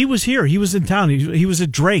 He was here. He was in town. He was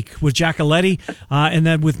at Drake with Giacoletti and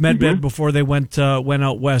then with Medved before they went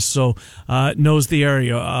out west. So knows the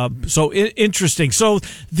area. So interesting. So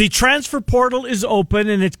the transfer portal is open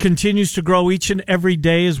and it continues to grow each and every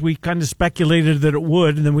day, as we kind of speculated that it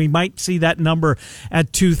would. And then we might see that number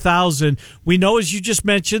at 2,000. We know, as you just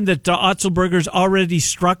mentioned, that Otzelberger's already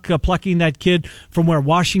struck plucking that kid from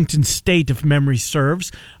Washington State, if memory serves.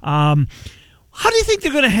 How do you think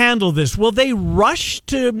they're going to handle this? Will they rush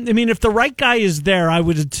to? I mean, if the right guy is there, I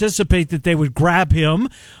would anticipate that they would grab him,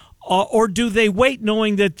 or do they wait,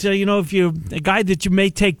 knowing that if a guy that you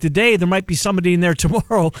may take today, there might be somebody in there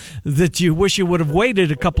tomorrow that you wish you would have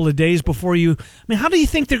waited a couple of days before you. I mean, how do you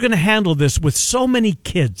think they're going to handle this with so many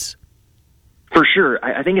kids? For sure.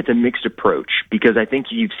 I think it's a mixed approach because I think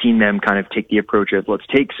you've seen them kind of take the approach of let's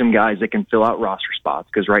take some guys that can fill out roster spots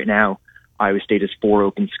because right now Iowa State has 4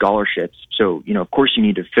 open scholarships. So, of course you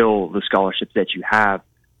need to fill the scholarships that you have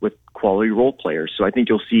with quality role players. So I think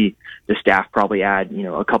you'll see the staff probably add,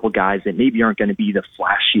 a couple guys that maybe aren't going to be the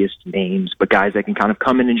flashiest names, but guys that can kind of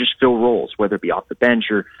come in and just fill roles, whether it be off the bench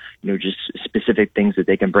or, just specific things that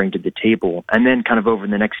they can bring to the table. And then kind of over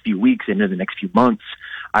the next few weeks into the next few months,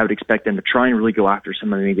 I would expect them to try and really go after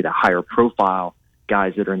some of maybe the higher profile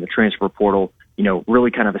guys that are in the transfer portal,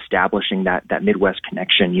 really kind of establishing that Midwest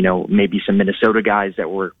connection, maybe some Minnesota guys that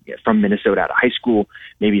were from Minnesota out of high school,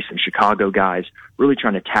 maybe some Chicago guys, really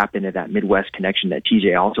trying to tap into that Midwest connection that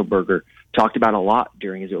TJ Otzelberger talked about a lot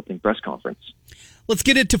during his opening press conference. Let's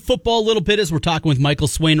get into football a little bit as we're talking with Michael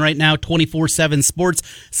Swain right now, 24/7 Sports,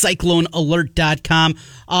 CycloneAlert.com.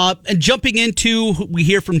 And jumping into, we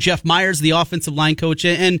hear from Jeff Myers, the offensive line coach,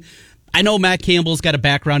 and I know Matt Campbell's got a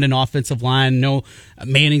background in offensive line. I know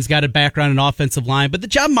Manning's got a background in offensive line. But the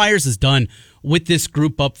job Myers has done with this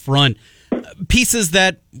group up front, pieces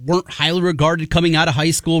that weren't highly regarded coming out of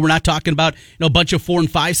high school. We're not talking about a bunch of 4- and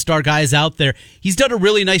 5-star guys out there. He's done a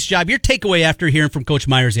really nice job. Your takeaway after hearing from Coach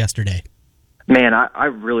Myers yesterday? Man, I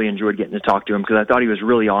really enjoyed getting to talk to him because I thought he was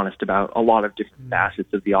really honest about a lot of different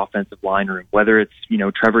facets of the offensive line room, whether it's,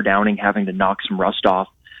 Trevor Downing having to knock some rust off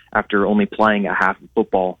after only playing a half of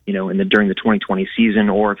football, during the 2020 season,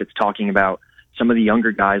 or if it's talking about some of the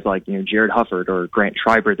younger guys like, Jared Hufford or Grant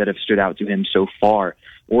Schreiber that have stood out to him so far,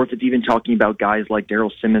 or if it's even talking about guys like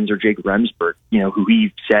Daryl Simmons or Jake Remsburg, who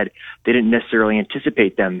he said they didn't necessarily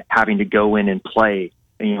anticipate them having to go in and play,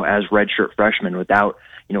 as redshirt freshmen without,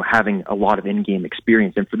 having a lot of in-game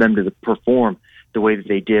experience, and for them to perform the way that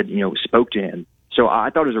they did, spoke to him. So I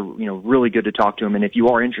thought it was really good to talk to him. And if you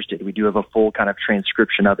are interested, we do have a full kind of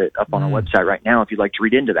transcription of it up on our website right now if you'd like to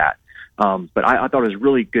read into that. But I thought it was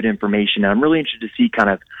really good information. And I'm really interested to see kind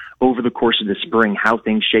of over the course of the spring how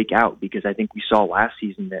things shake out, because I think we saw last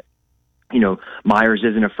season that, Myers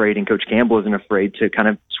isn't afraid and Coach Campbell isn't afraid to kind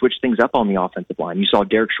of switch things up on the offensive line. You saw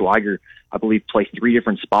Derek Schweiger, I believe, play 3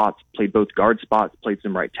 different spots, played both guard spots, played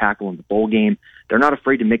some right tackle in the bowl game. They're not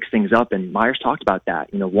afraid to mix things up, and Myers talked about that,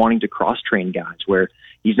 wanting to cross-train guys where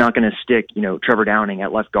he's not going to stick, Trevor Downing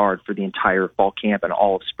at left guard for the entire fall camp and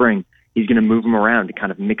all of spring. He's going to move them around to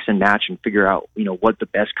kind of mix and match and figure out, what the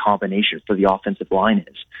best combination for the offensive line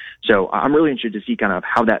is. So I'm really interested to see kind of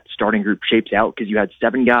how that starting group shapes out, because you had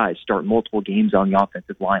 7 guys start multiple games on the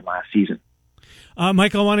offensive line last season.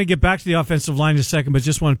 Michael, I want to get back to the offensive line in a second, but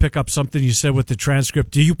just want to pick up something you said with the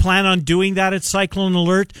transcript. Do you plan on doing that at Cyclone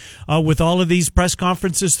Alert with all of these press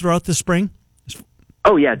conferences throughout the spring?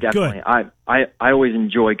 Oh, yeah, definitely. Good. I always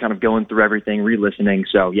enjoy kind of going through everything, re-listening.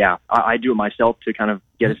 So, yeah, I do it myself to kind of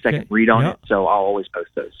get a second read on it. So I'll always post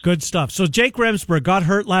those. Good stuff. So Jake Remsburg got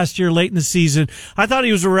hurt last year late in the season. I thought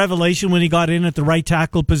he was a revelation when he got in at the right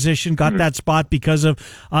tackle position, got that spot because of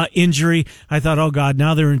injury. I thought, oh, God,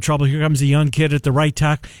 now they're in trouble. Here comes a young kid at the right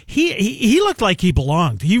tackle. He looked like he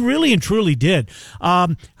belonged. He really and truly did.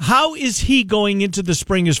 How is he going into the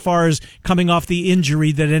spring as far as coming off the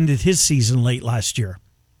injury that ended his season late last year?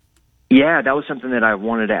 Yeah, that was something that I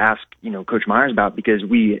wanted to ask, Coach Myers about, because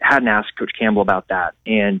we hadn't asked Coach Campbell about that.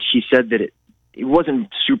 And he said that it wasn't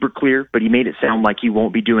super clear, but he made it sound like he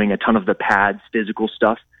won't be doing a ton of the pads, physical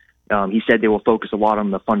stuff. He said they will focus a lot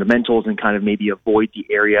on the fundamentals and kind of maybe avoid the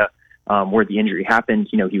area where the injury happened.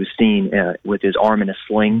 He was seen with his arm in a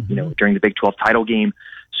sling, during the Big 12 title game.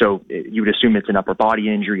 So you would assume it's an upper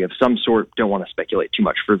body injury of some sort. Don't want to speculate too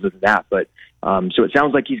much further than that. But so it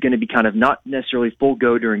sounds like he's going to be kind of not necessarily full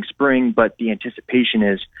go during spring, but the anticipation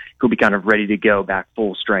is he'll be kind of ready to go back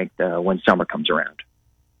full strength when summer comes around.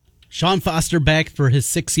 Sean Foster back for his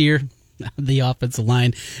 6th year. The offensive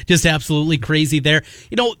line, just absolutely crazy there.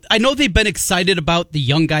 I know they've been excited about the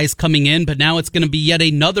young guys coming in, but now it's going to be yet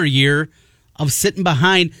another year of sitting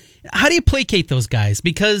behind. How do you placate those guys?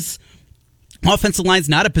 Because offensive line's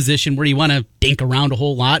not a position where you want to dink around a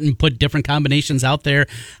whole lot and put different combinations out there.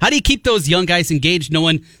 How do you keep those young guys engaged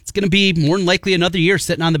knowing it's going to be more than likely another year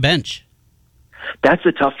sitting on the bench? That's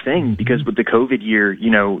a tough thing because with the COVID year,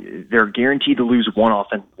 they're guaranteed to lose one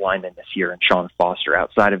offensive lineman this year, and Sean Foster.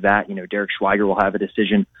 Outside of that, Derek Schweiger will have a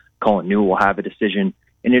decision, Colin Newell will have a decision,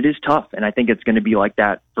 and it is tough. And I think it's going to be like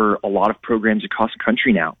that for a lot of programs across the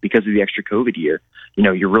country now because of the extra COVID year.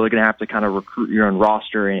 You're really going to have to kind of recruit your own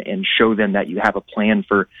roster and show them that you have a plan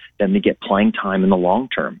for them to get playing time in the long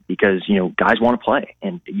term because, guys want to play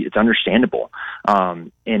and it's understandable.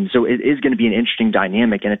 And so it is going to be an interesting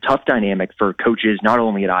dynamic and a tough dynamic for coaches, not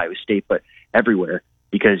only at Iowa State, but everywhere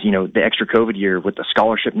because, the extra COVID year with the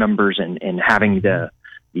scholarship numbers and having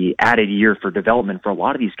the added year for development for a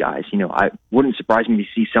lot of these guys, I wouldn't surprise me to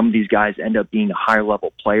see some of these guys end up being a higher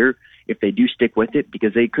level player if they do stick with it,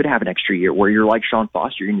 because they could have an extra year where you're like Sean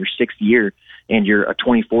Foster in your 6th year and you're a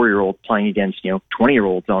 24-year-old playing against,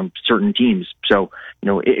 20-year-olds on certain teams. So,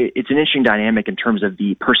 it's an interesting dynamic in terms of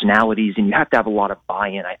the personalities, and you have to have a lot of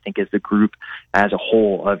buy-in, I think, as the group as a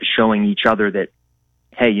whole of showing each other that,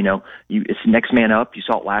 hey, it's next man up. You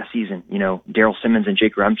saw it last season. Daryl Simmons and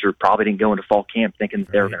Jake Remser probably didn't go into fall camp thinking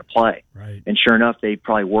that they were going to play. Right. And sure enough, they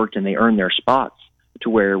probably worked and they earned their spots to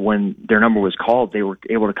where when their number was called, they were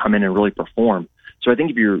able to come in and really perform. So I think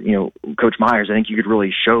if you're, Coach Myers, I think you could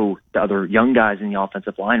really show the other young guys in the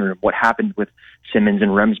offensive line room what happened with Simmons and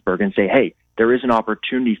Remsburg and say, hey, there is an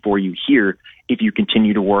opportunity for you here if you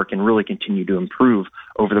continue to work and really continue to improve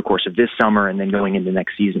over the course of this summer and then going into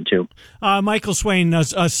next season too. Michael Swain,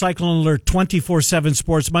 Cyclone Alert 24/7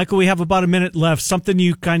 Sports. Michael, we have about a minute left. Something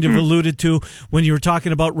you kind of alluded to when you were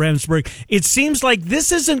talking about Remsburg. It seems like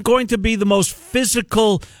this isn't going to be the most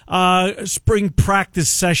physical spring practice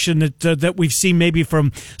session that we've seen maybe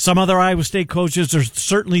from some other Iowa State coaches or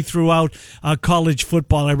certainly throughout college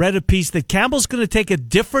football. I read a piece that Campbell's going to take a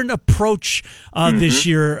different approach this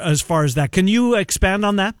year as far as that. Can you expand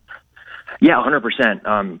on that? Yeah,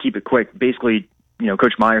 100%. Keep it quick. Basically,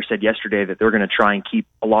 Coach Meyer said yesterday that they're going to try and keep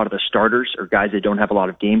a lot of the starters or guys that don't have a lot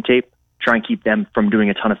of game tape, try and keep them from doing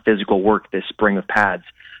a ton of physical work this spring of pads.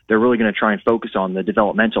 They're really going to try and focus on the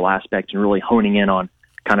developmental aspect and really honing in on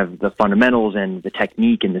kind of the fundamentals and the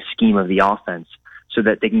technique and the scheme of the offense so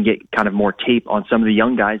that they can get kind of more tape on some of the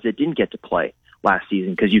young guys that didn't get to play last season,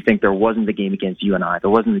 because you think there wasn't the game against UNI, there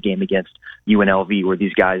wasn't the game against UNLV where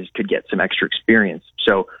these guys could get some extra experience.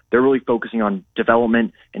 So they're really focusing on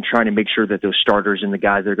development and trying to make sure that those starters and the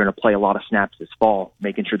guys that are going to play a lot of snaps this fall,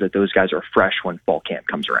 making sure that those guys are fresh when fall camp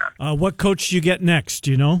comes around. What coach do you get next? Do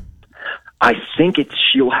you know? I think it's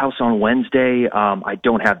Shieldhouse on Wednesday. I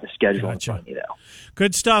don't have the schedule in front of me, though.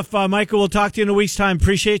 Good stuff. Michael, we'll talk to you in a week's time.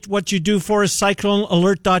 Appreciate what you do for us.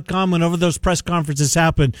 CycloneAlert.com. Whenever those press conferences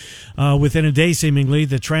happen, within a day, seemingly,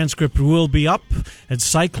 the transcript will be up at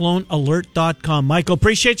CycloneAlert.com. Michael,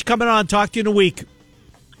 appreciate you coming on. Talk to you in a week.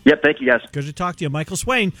 Yep, thank you, guys. Good to talk to you. Michael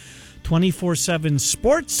Swain, 24/7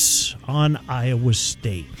 Sports on Iowa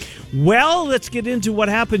State. Well, let's get into what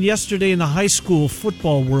happened yesterday in the high school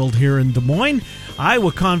football world here in Des Moines.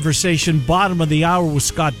 Iowa Conversation, bottom of the hour with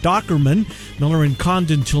Scott Dockerman. Miller and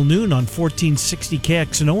Condon till noon on 1460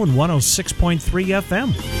 KXNO and 106.3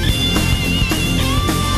 FM.